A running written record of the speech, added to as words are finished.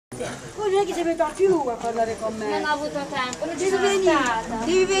non è che si metta più a parlare con me. Non ho avuto tempo, non ci Devi sono venire, stata.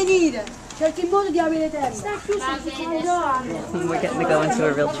 devi venire. Cerchi il modo di avere tempo. Sta più su buongiorno. We're getting to go into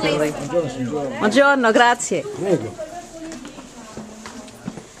a real truly. Buongiorno, grazie. Prego.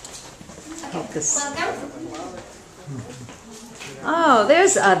 Focus. Welcome. Oh,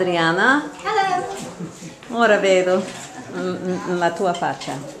 there's Adriana. Hello. Ora vedo la tua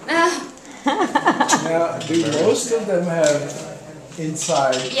faccia. Now, do most of them have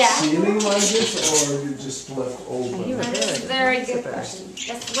inside Yeah. ceiling like this, or you just left open? That's a very good question.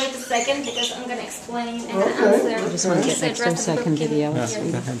 Just wait a second because I'm going to explain and Okay. answer. I just want to get the next to a rest of the second booking. video.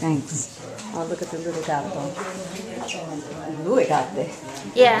 Thanks. Oh, look at the little gatto. 2 gatte.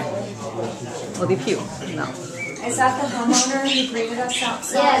 Yeah. O di più? No. Is that the homeowner who greeted us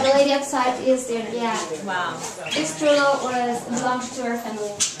outside? Yeah, the lady outside is there. Yeah. Wow. This Trullo belongs to her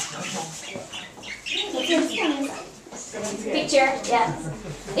family. Picture, yeah.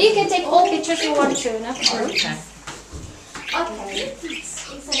 You can take all pictures you want to, no problem. Okay. Okay.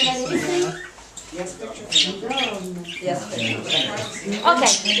 Is anybody listening? Yes.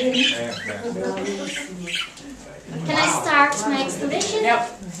 Okay. Can I start my explanation? Yep.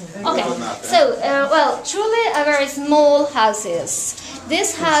 Okay. So, well, truly a very small houses.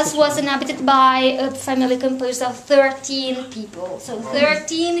 This house was inhabited by a family composed of 13 people. So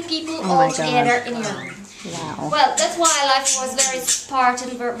 13 people all together in a room. Wow. Well, that's why life was very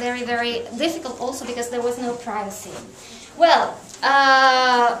spartan, very, very difficult also because there was no privacy. Well,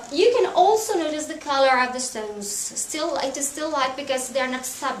 you can also notice the color of the stones. Still, it is still light because they are not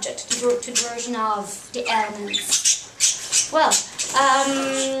subject to the erosion of the elements. Well,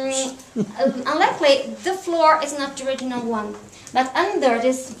 unlikely the floor is not the original one, but under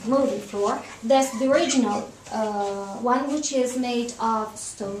this moving floor, there's the original one which is made of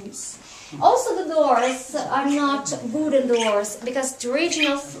stones. Also, the doors are not wooden doors because the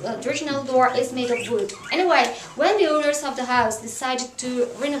original door is made of wood. Anyway, when the owners of the house decided to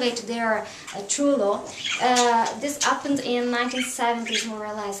renovate their Trullo, this happened in 1970s more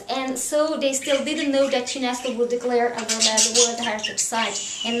or less, and so they still didn't know that UNESCO would declare Alberobello World Heritage Site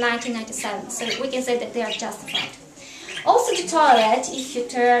in 1997. So we can say that they are justified. Also, the toilet, if you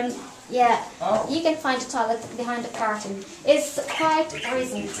turn. Yeah, you can find the toilet behind the curtain. It's quite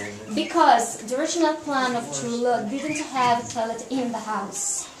recent because the original plan of Trullo didn't have a toilet in the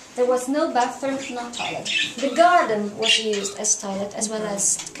house. There was no bathroom, no toilet. The garden was used as toilet as well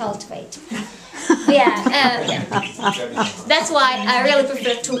as cultivate. Yeah. That's why I really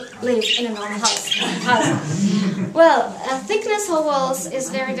prefer to live in a normal house. Well, thickness of walls is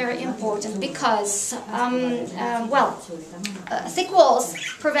very, very important because, thick walls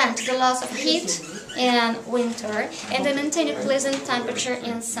prevent the loss of heat in winter and they maintain a pleasant temperature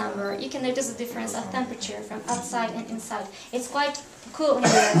in summer. You can notice the difference of temperature from outside and inside. It's quite cool in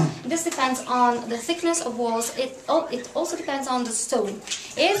here. This depends on the thickness of walls. It also depends on the stone.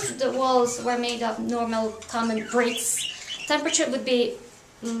 If the walls were made of normal common bricks, temperature would be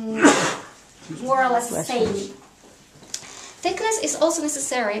more or less the same. Thickness is also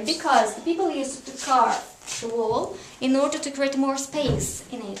necessary because the people used to carve the wall in order to create more space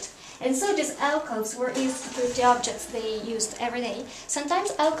in it. And so these alcoves were used to put the objects they used every day.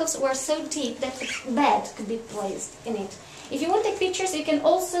 Sometimes alcoves were so deep that a bed could be placed in it. If you want to take pictures, you can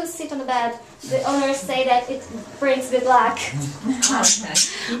also sit on the bed. The owners say that it brings good luck.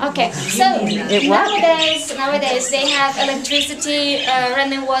 Okay, so nowadays they have electricity,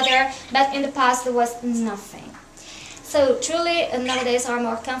 running water, but in the past there was nothing. So truly nowadays are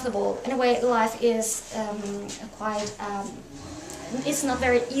more comfortable. Anyway, life is quite. It's not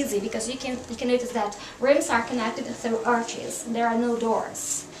very easy because you can notice that rooms are connected through arches. There are no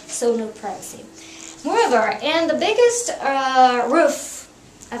doors, so no privacy. Moreover, in the biggest roof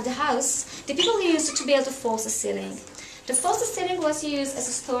of the house, the people used to build a false ceiling. The false ceiling was used as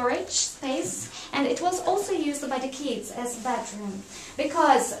a storage space, and it was also used by the kids as a bedroom,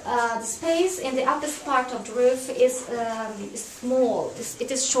 because the space in the upper part of the roof is small,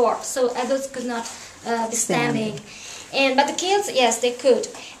 it is short, so adults could not be standing. But the kids, yes, they could.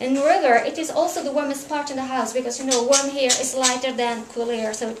 And moreover, it is also the warmest part in the house, because you know, warm air is lighter than cool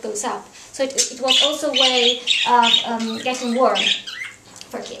air, so it goes up. So it was also a way of getting warm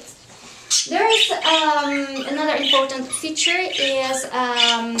for kids. There is another important feature is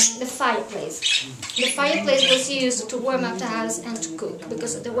the fireplace. The fireplace was used to warm up the house and to cook,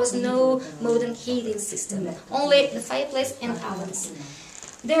 because there was no modern heating system, only the fireplace and ovens.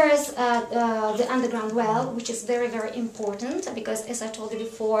 There is the underground well, which is very, very important because, as I told you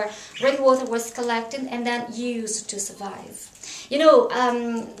before, rainwater was collected and then used to survive. You know,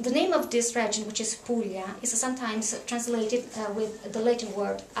 the name of this region, which is Puglia, is sometimes translated with the Latin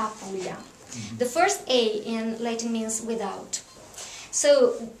word Apulia. The first A in Latin means without.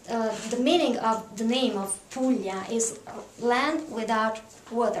 So the meaning of the name of Puglia is land without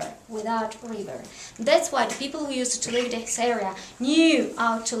water, without river. That's why the people who used to live in this area knew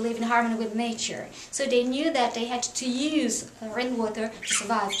how to live in harmony with nature. So they knew that they had to use rainwater to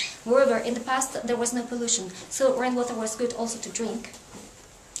survive. Moreover, in the past there was no pollution, so rainwater was good also to drink.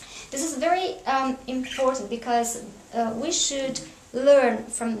 This is very important because we should learn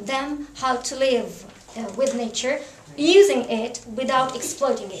from them how to live with nature, using it without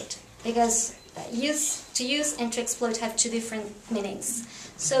exploiting it, because to use and to exploit have two different meanings.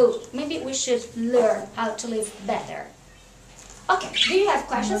 So maybe we should learn how to live better. Okay, do you have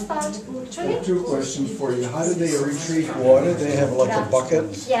questions about Trudy? Two questions for you. How do they retrieve water? They have like a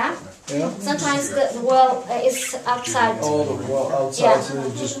bucket? Yeah. Yeah? Sometimes the well is outside. Oh, the well outside, so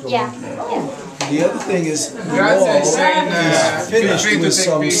they just go. Yeah. The other thing is, the wall is finished with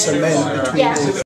some cement between Yeah. the